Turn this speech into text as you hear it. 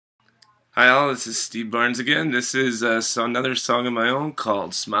Hi all, this is Steve Barnes again. This is another song of my own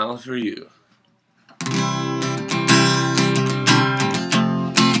called Smile for You.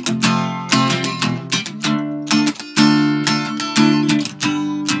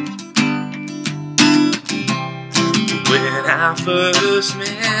 When I first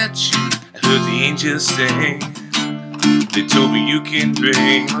met you, I heard the angels sing. They told me you can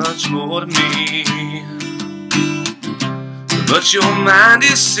bring much more to me. But your mind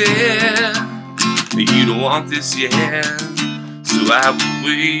is set, you don't want this yet. So I will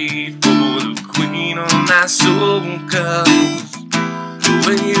wait for the queen on my soul. 'Cause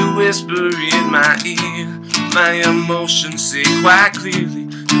when you whisper in my ear, my emotions say quite clearly,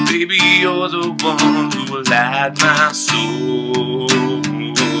 baby, you're the one who will light my soul.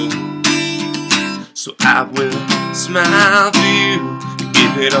 So I will smile for you,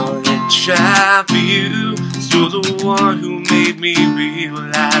 give it all and try for you. 'Cause you're the one who made me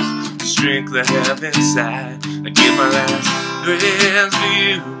realize the strength I have inside. I give my last breath for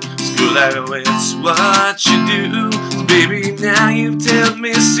you. 'Cause girl, I know it's what you do. 'Cause baby, now you've helped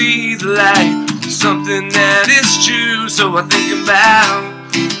me see the light, something that is true. So I think about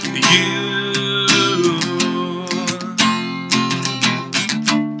you.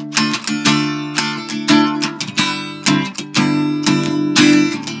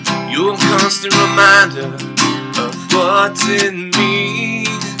 You're a constant reminder of what's in me.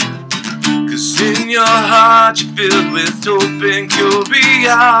 'Cause in your heart you're filled with hope and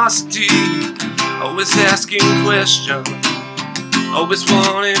curiosity. Always asking questions, always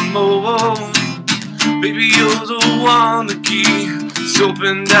wanting more. Baby, you're the one that keeps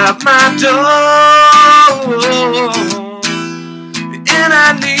opened up my door. And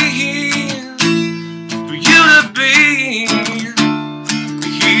I need for you to be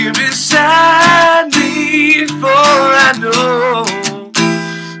here beside me, for I know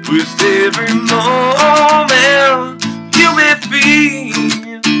with every moment you may feel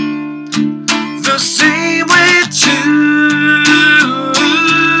the same way too.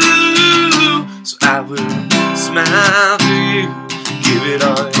 So I will smile for you, give it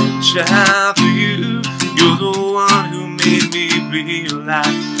all and try for you. You're the one who made me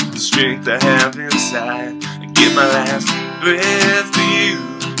realize the strength I have inside. I give my last breath for you.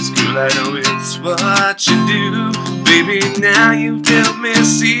 Girl, I know it's what you do. Baby, now you've helped me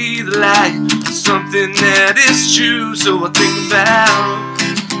see the light, something that is true. So I think about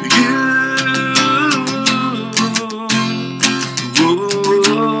you.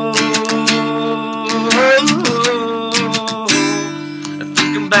 I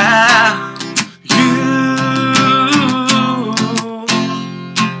think about